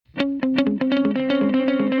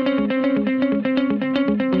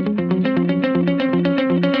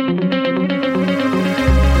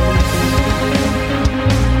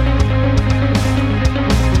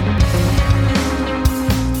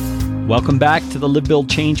Welcome back to the Live,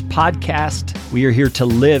 Build, Change podcast. We are here to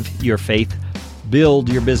live your faith, build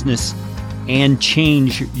your business, and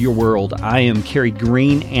change your world. I am Kerry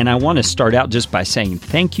Green, and I want to start out just by saying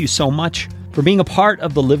thank you so much for being a part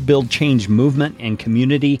of the Live, Build, Change movement and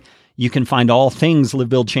community. You can find all things Live,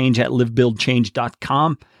 Build, Change at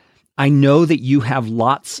livebuildchange.com. I know that you have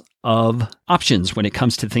lots of options when it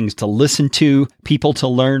comes to things to listen to, people to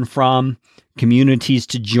learn from, communities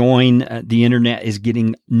to join. The internet is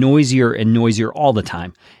getting noisier and noisier all the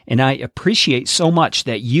time. And I appreciate so much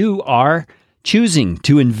that you are choosing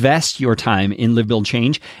to invest your time in Live, Build,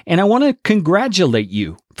 Change. And I want to congratulate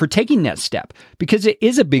you for taking that step, because it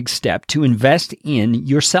is a big step to invest in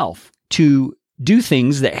yourself, to do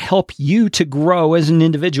things that help you to grow as an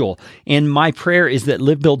individual. And my prayer is that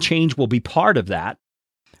Live, Build, Change will be part of that.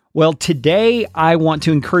 Well, today I want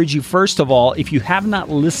to encourage you, first of all, if you have not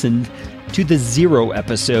listened to the 0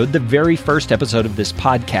 episode, the very first episode of this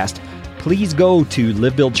podcast, please go to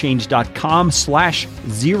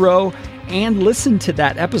livebuildchange.com/0 and listen to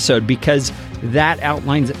that episode, because that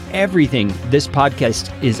outlines everything this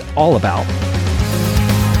podcast is all about.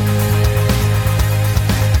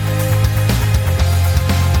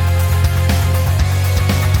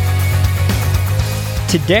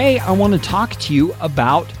 Today, I want to talk to you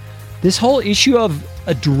about this whole issue of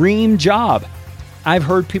a dream job. I've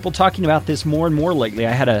heard people talking about this more and more lately.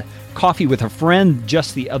 I had a coffee with a friend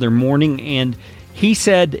just the other morning, and he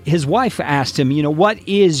said his wife asked him, what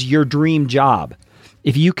is your dream job?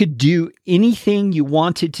 If you could do anything you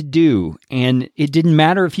wanted to do, and it didn't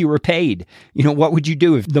matter if you were paid, what would you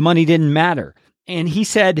do if the money didn't matter? And he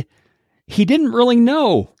said he didn't really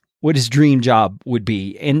know what his dream job would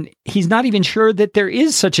be. And he's not even sure that there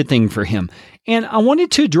is such a thing for him. And I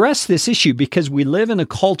wanted to address this issue because we live in a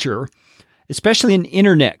culture, especially an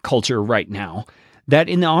internet culture right now, that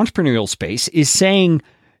in the entrepreneurial space is saying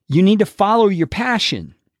you need to follow your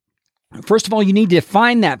passion. First of all, you need to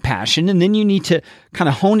find that passion, and then you need to kind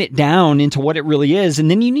of hone it down into what it really is,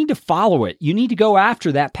 and then you need to follow it. You need to go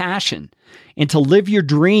after that passion and to live your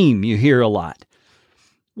dream, you hear a lot.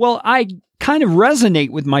 Well, I kind of resonate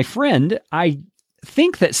with my friend. I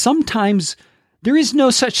think that sometimes there is no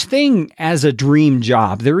such thing as a dream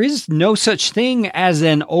job. There is no such thing as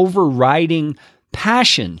an overriding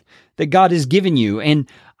passion that God has given you. And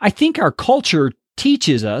I think our culture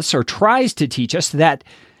teaches us, or tries to teach us, that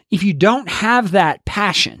if you don't have that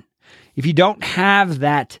passion, if you don't have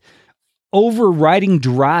that overriding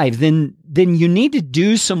drive, then you need to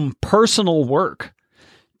do some personal work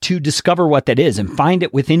to discover what that is and find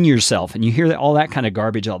it within yourself. And you hear all that kind of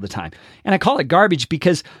garbage all the time. And I call it garbage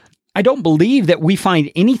because I don't believe that we find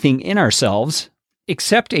anything in ourselves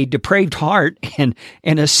except a depraved heart and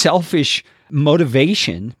a selfish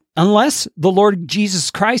motivation, unless the Lord Jesus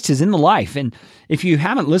Christ is in the life. And if you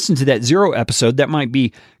haven't listened to that 0 episode, that might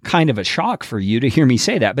be kind of a shock for you to hear me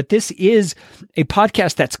say that. But this is a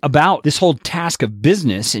podcast that's about this whole task of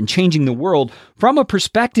business and changing the world from a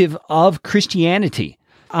perspective of Christianity.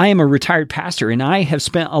 I am a retired pastor, and I have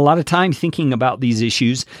spent a lot of time thinking about these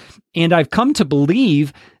issues, and I've come to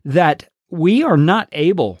believe that we are not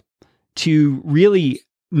able to really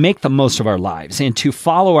make the most of our lives and to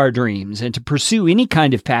follow our dreams and to pursue any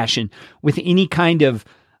kind of passion with any kind of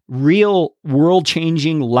real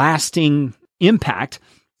world-changing, lasting impact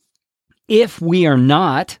if we are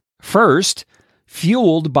not first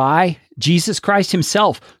fueled by Jesus Christ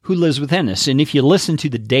himself, who lives within us. And if you listen to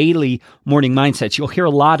the daily morning mindsets, you'll hear a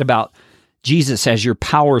lot about Jesus as your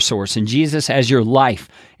power source and Jesus as your life.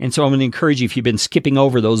 And so I'm going to encourage you, if you've been skipping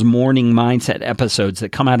over those morning mindset episodes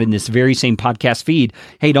that come out in this very same podcast feed,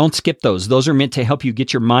 hey, don't skip those. Those are meant to help you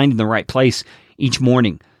get your mind in the right place each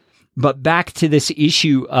morning. But back to this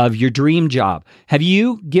issue of your dream job. Have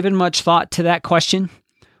you given much thought to that question?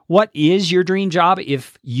 What is your dream job?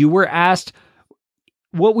 If you were asked,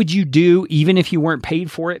 what would you do even if you weren't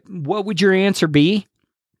paid for it? What would your answer be?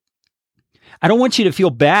 I don't want you to feel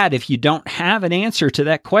bad if you don't have an answer to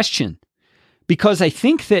that question, because I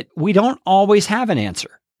think that we don't always have an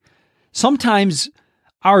answer. Sometimes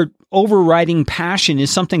our overriding passion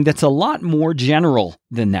is something that's a lot more general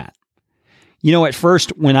than that. At first,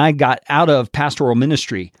 when I got out of pastoral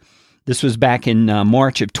ministry, this was back in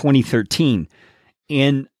March of 2013,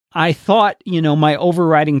 and I thought, my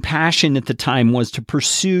overriding passion at the time was to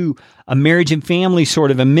pursue a marriage and family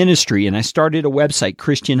sort of a ministry. And I started a website,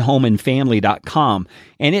 christianhomeandfamily.com.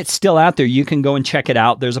 And it's still out there. You can go and check it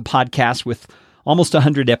out. There's a podcast with almost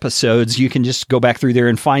 100 episodes. You can just go back through there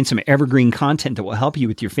and find some evergreen content that will help you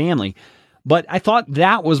with your family. But I thought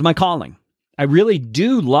that was my calling. I really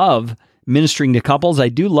do love ministering to couples. I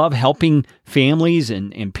do love helping families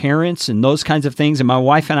and parents and those kinds of things. And my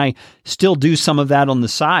wife and I still do some of that on the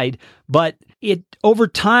side. But it over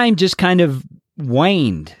time just kind of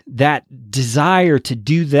waned. That desire to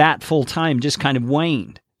do that full time just kind of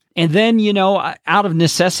waned. And then, out of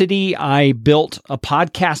necessity, I built a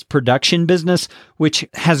podcast production business, which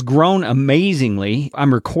has grown amazingly.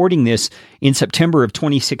 I'm recording this in September of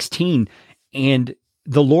 2016, and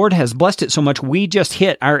the Lord has blessed it so much. We just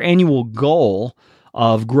hit our annual goal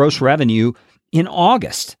of gross revenue in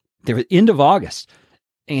August, the end of August.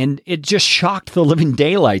 And it just shocked the living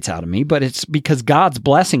daylights out of me, but it's because God's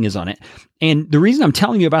blessing is on it. And the reason I'm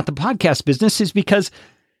telling you about the podcast business is because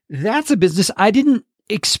that's a business I didn't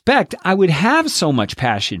expect I would have so much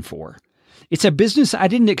passion for. It's a business I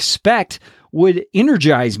didn't expect would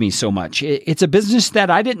energize me so much. It's a business that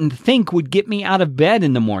I didn't think would get me out of bed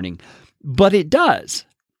in the morning, but it does.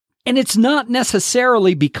 And it's not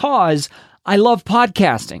necessarily because I love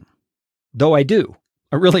podcasting, though I do.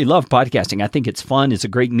 I really love podcasting. I think it's fun. It's a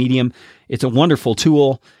great medium. It's a wonderful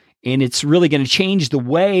tool. And it's really going to change the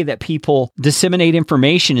way that people disseminate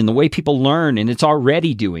information and the way people learn. And it's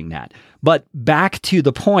already doing that. But back to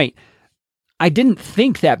the point, I didn't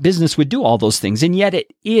think that business would do all those things. And yet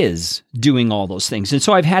it is doing all those things. And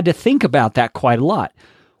so I've had to think about that quite a lot.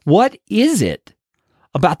 What is it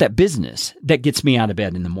about that business that gets me out of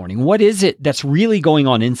bed in the morning? What is it that's really going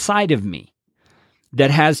on inside of me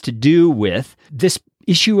that has to do with this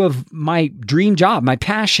issue of my dream job, my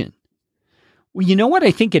passion? Well, you know what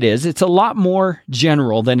I think it is? It's a lot more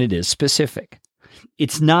general than it is specific.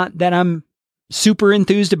 It's not that I'm super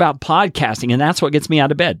enthused about podcasting, and that's what gets me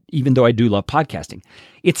out of bed, even though I do love podcasting.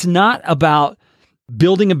 It's not about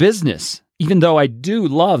building a business, even though I do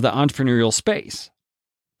love the entrepreneurial space.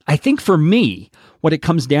 I think for me, what it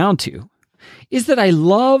comes down to is that I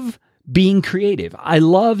love being creative. I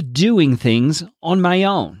love doing things on my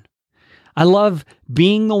own. I love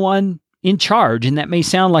being the one in charge, and that may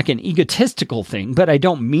sound like an egotistical thing, but I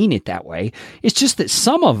don't mean it that way. It's just that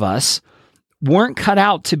some of us weren't cut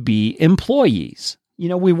out to be employees.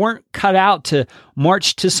 We weren't cut out to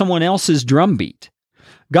march to someone else's drumbeat.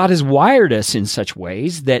 God has wired us in such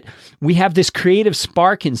ways that we have this creative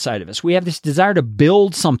spark inside of us. We have this desire to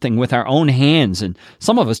build something with our own hands. And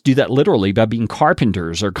some of us do that literally by being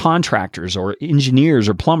carpenters or contractors or engineers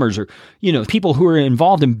or plumbers or, people who are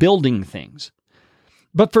involved in building things.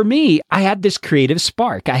 But for me, I had this creative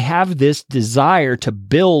spark. I have this desire to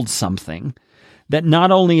build something that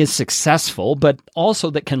not only is successful, but also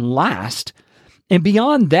that can last. And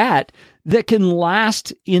beyond that, that can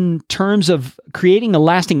last in terms of creating a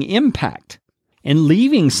lasting impact. And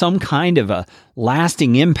leaving some kind of a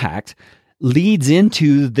lasting impact leads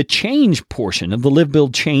into the change portion of the Live,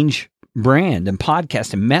 Build, Change brand and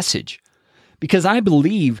podcast and message. Because I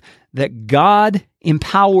believe that God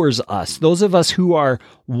empowers us, those of us who are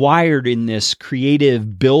wired in this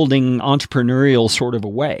creative, building, entrepreneurial sort of a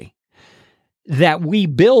way, that we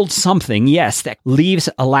build something, yes, that leaves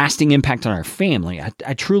a lasting impact on our family.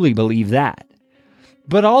 I truly believe that.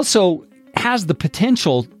 But also has the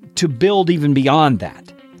potential to build even beyond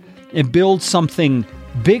that and build something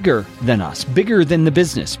bigger than us, bigger than the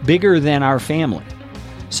business, bigger than our family.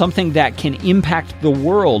 Something that can impact the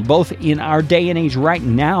world, both in our day and age right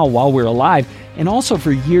now while we're alive, and also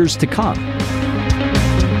for years to come.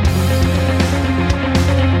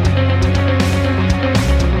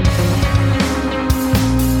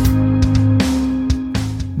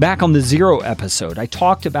 Back on the Zero episode, I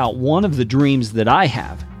talked about one of the dreams that I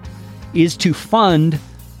have is to fund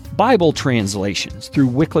Bible translations through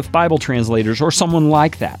Wycliffe Bible Translators or someone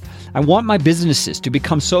like that. I want my businesses to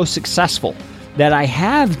become so successful that I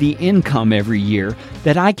have the income every year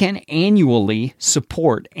that I can annually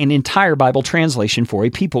support an entire Bible translation for a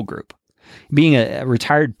people group. Being a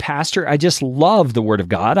retired pastor, I just love the Word of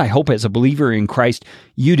God. I hope as a believer in Christ,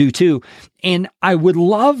 you do too. And I would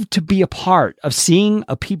love to be a part of seeing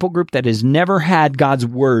a people group that has never had God's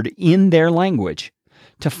Word in their language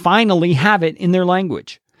to finally have it in their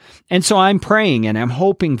language. And so I'm praying and I'm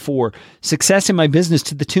hoping for success in my business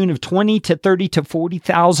to the tune of $20,000 to $30,000 to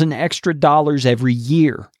 $40,000 extra dollars every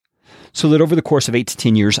year, so that over the course of 8 to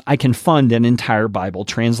 10 years, I can fund an entire Bible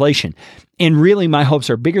translation. And really, my hopes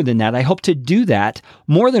are bigger than that. I hope to do that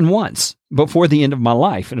more than once before the end of my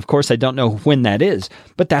life. And of course, I don't know when that is,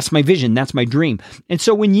 but that's my vision. That's my dream. And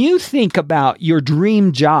so when you think about your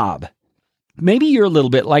dream job, maybe you're a little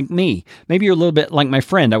bit like me. Maybe you're a little bit like my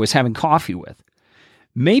friend I was having coffee with.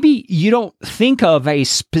 Maybe you don't think of a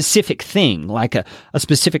specific thing, like a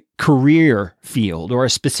specific career field or a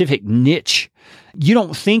specific niche. You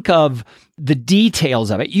don't think of the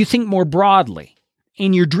details of it. You think more broadly.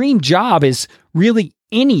 And your dream job is really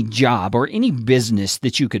any job or any business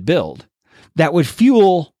that you could build that would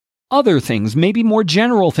fuel other things, maybe more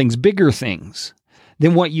general things, bigger things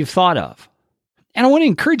than what you've thought of. And I want to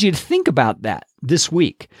encourage you to think about that this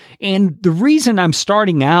week. And the reason I'm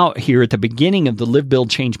starting out here at the beginning of the Live, Build,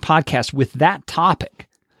 Change podcast with that topic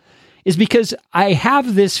is because I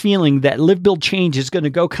have this feeling that Live, Build, Change is going to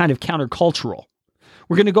go kind of countercultural.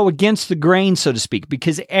 We're going to go against the grain, so to speak,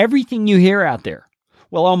 because everything you hear out there,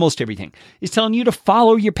 well, almost everything, is telling you to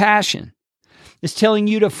follow your passion. It's telling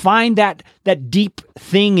you to find that deep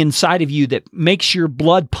thing inside of you that makes your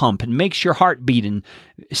blood pump and makes your heart beat and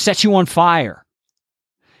sets you on fire.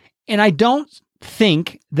 And I don't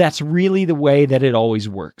think that's really the way that it always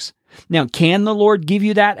works. Now, can the Lord give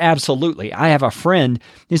you that? Absolutely. I have a friend.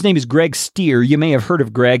 His name is Greg Stier. You may have heard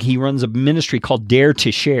of Greg. He runs a ministry called Dare to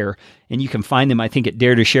Share, and you can find him, I think, at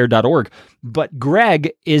daretoshare.org. But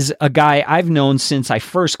Greg is a guy I've known since I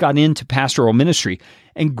first got into pastoral ministry.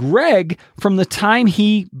 And Greg, from the time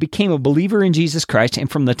he became a believer in Jesus Christ and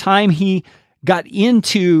from the time he got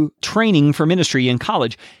into training for ministry in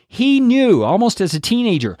college, he knew almost as a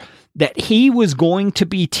teenager that he was going to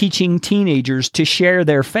be teaching teenagers to share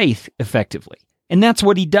their faith effectively. And that's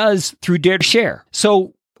what he does through Dare to Share.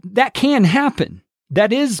 So that can happen.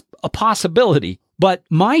 That is a possibility. But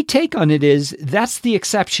my take on it is that's the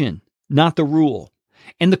exception, not the rule.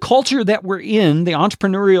 And the culture that we're in, the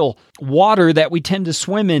entrepreneurial water that we tend to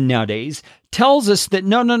swim in nowadays, tells us that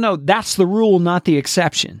no, that's the rule, not the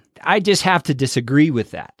exception. I just have to disagree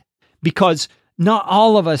with that because not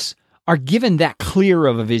all of us are given that clear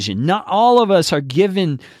of a vision. Not all of us are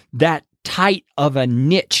given that tight of a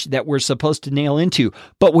niche that we're supposed to nail into,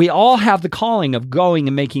 but we all have the calling of going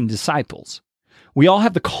and making disciples. We all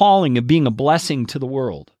have the calling of being a blessing to the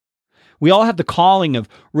world. We all have the calling of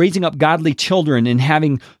raising up godly children and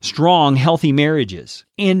having strong, healthy marriages.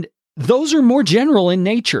 And those are more general in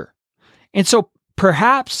nature. And so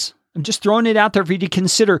perhaps, I'm just throwing it out there for you to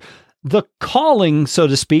consider, the calling, so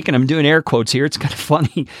to speak, and I'm doing air quotes here, it's kind of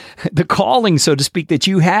funny, the calling, so to speak, that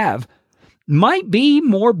you have might be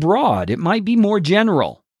more broad. It might be more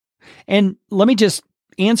general. And let me just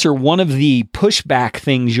answer one of the pushback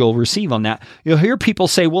things you'll receive on that. You'll hear people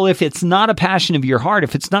say, well, if it's not a passion of your heart,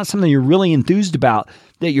 if it's not something you're really enthused about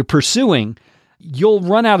that you're pursuing, you'll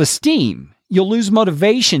run out of steam. You'll lose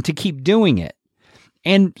motivation to keep doing it.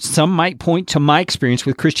 And some might point to my experience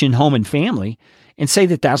with Christian Home and Family and say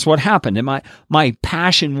that that's what happened. And my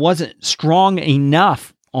passion wasn't strong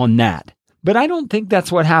enough on that. But I don't think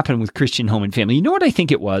that's what happened with Christian Home and Family. You know what I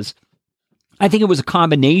think it was? I think it was a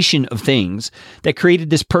combination of things that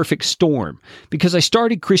created this perfect storm, because I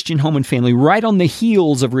started Christian Home and Family right on the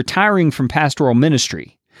heels of retiring from pastoral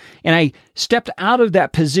ministry. And I stepped out of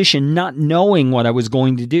that position not knowing what I was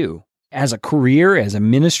going to do as a career, as a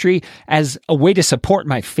ministry, as a way to support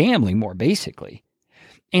my family, more basically.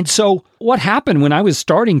 And so what happened when I was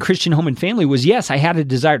starting Christian Home and Family was, yes, I had a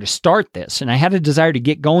desire to start this, and I had a desire to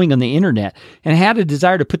get going on the internet, and I had a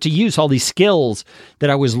desire to put to use all these skills that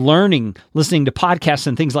I was learning, listening to podcasts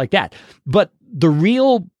and things like that. But the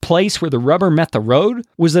real place where the rubber met the road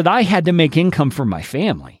was that I had to make income for my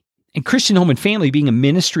family. And Christian Home and Family, being a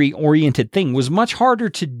ministry-oriented thing, was much harder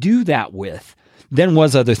to do that with than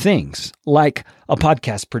was other things, like a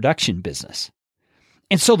podcast production business.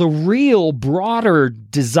 And so the real broader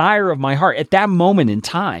desire of my heart at that moment in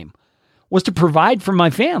time was to provide for my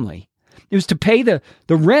family. It was to pay the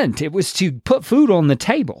rent. It was to put food on the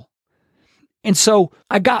table. And so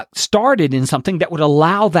I got started in something that would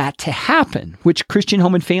allow that to happen, which Christian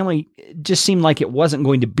Home and Family just seemed like it wasn't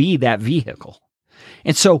going to be that vehicle.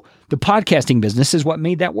 And so the podcasting business is what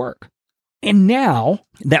made that work. And now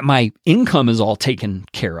that my income is all taken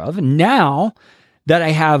care of, and now that I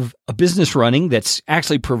have a business running that's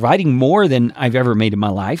actually providing more than I've ever made in my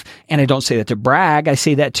life, and I don't say that to brag, I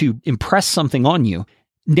say that to impress something on you.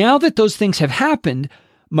 Now that those things have happened,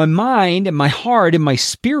 my mind and my heart and my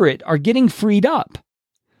spirit are getting freed up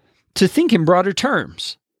to think in broader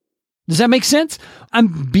terms. Does that make sense?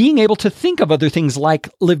 I'm being able to think of other things like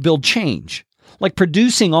Live, Build, Change, like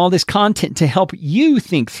producing all this content to help you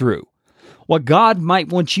think through what God might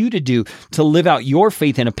want you to do to live out your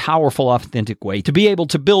faith in a powerful, authentic way, to be able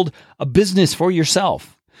to build a business for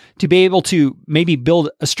yourself, to be able to maybe build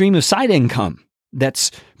a stream of side income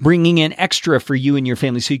that's bringing in extra for you and your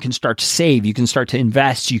family so you can start to save, you can start to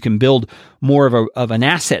invest, you can build more of an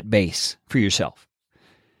asset base for yourself.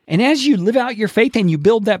 And as you live out your faith and you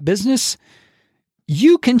build that business,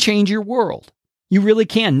 you can change your world. You really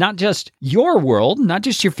can. Not just your world, not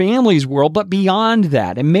just your family's world, but beyond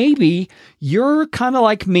that. And maybe you're kind of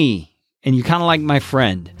like me and you're kind of like my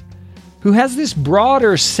friend. who has this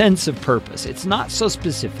broader sense of purpose. It's not so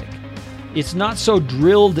specific. It's not so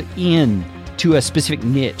drilled in to a specific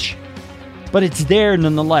niche, but it's there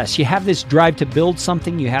nonetheless. You have this drive to build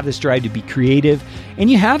something, you have this drive to be creative, and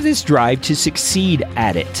you have this drive to succeed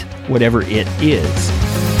at it, whatever it is.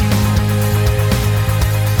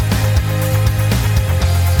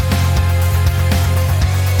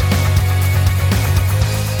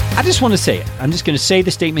 I just want to say it. I'm just going to say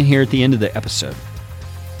the statement here at the end of the episode.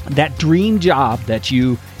 That dream job that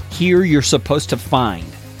you hear you're supposed to find,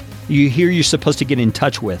 you hear you're supposed to get in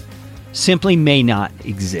touch with, simply may not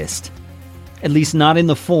exist. At least not in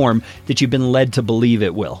the form that you've been led to believe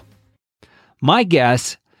it will. My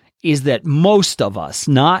guess is that most of us,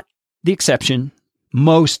 not the exception,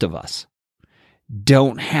 most of us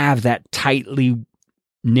don't have that tightly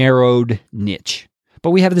narrowed niche.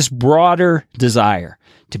 But we have this broader desire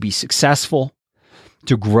to be successful,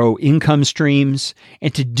 to grow income streams,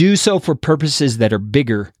 and to do so for purposes that are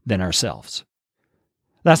bigger than ourselves.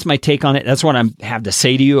 That's my take on it. That's what I have to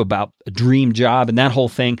say to you about a dream job and that whole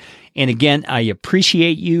thing. And again, I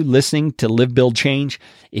appreciate you listening to Live, Build, Change.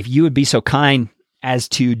 If you would be so kind as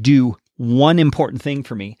to do one important thing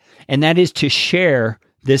for me, and that is to share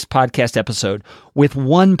this podcast episode with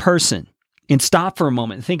one person. And stop for a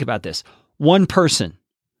moment and think about this. One person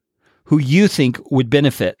who you think would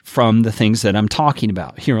benefit from the things that I'm talking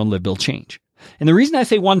about here on Live, Build, Change. And the reason I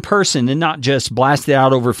say one person and not just blast it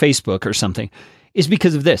out over Facebook or something is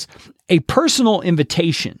because of this. A personal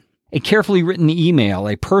invitation, a carefully written email,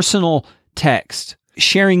 a personal text,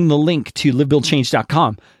 sharing the link to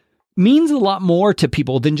livebuildchange.com means a lot more to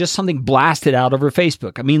people than just something blasted out over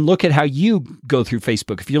Facebook. I mean, look at how you go through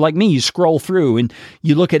Facebook. If you're like me, you scroll through and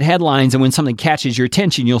you look at headlines, and when something catches your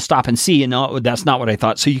attention, you'll stop and see, and oh, that's not what I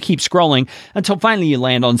thought. So you keep scrolling until finally you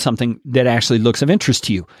land on something that actually looks of interest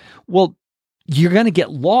to you. Well, you're going to get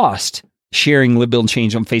lost sharing Live, Build,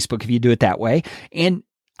 Change on Facebook if you do it that way. And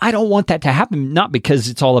I don't want that to happen, not because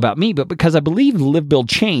it's all about me, but because I believe Live, Build,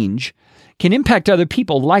 Change can impact other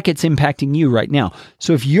people like it's impacting you right now.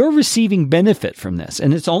 So if you're receiving benefit from this,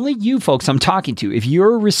 and it's only you folks I'm talking to, if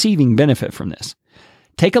you're receiving benefit from this,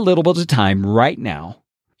 take a little bit of time right now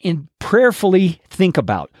and prayerfully think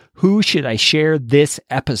about, who should I share this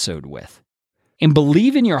episode with? And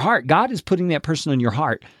believe in your heart, God is putting that person on your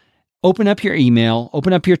heart. Open up your email,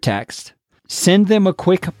 open up your text, send them a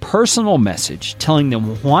quick personal message telling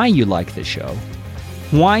them why you like the show,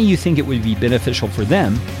 why you think it would be beneficial for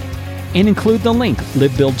them, and include the link,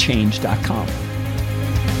 livebuildchange.com.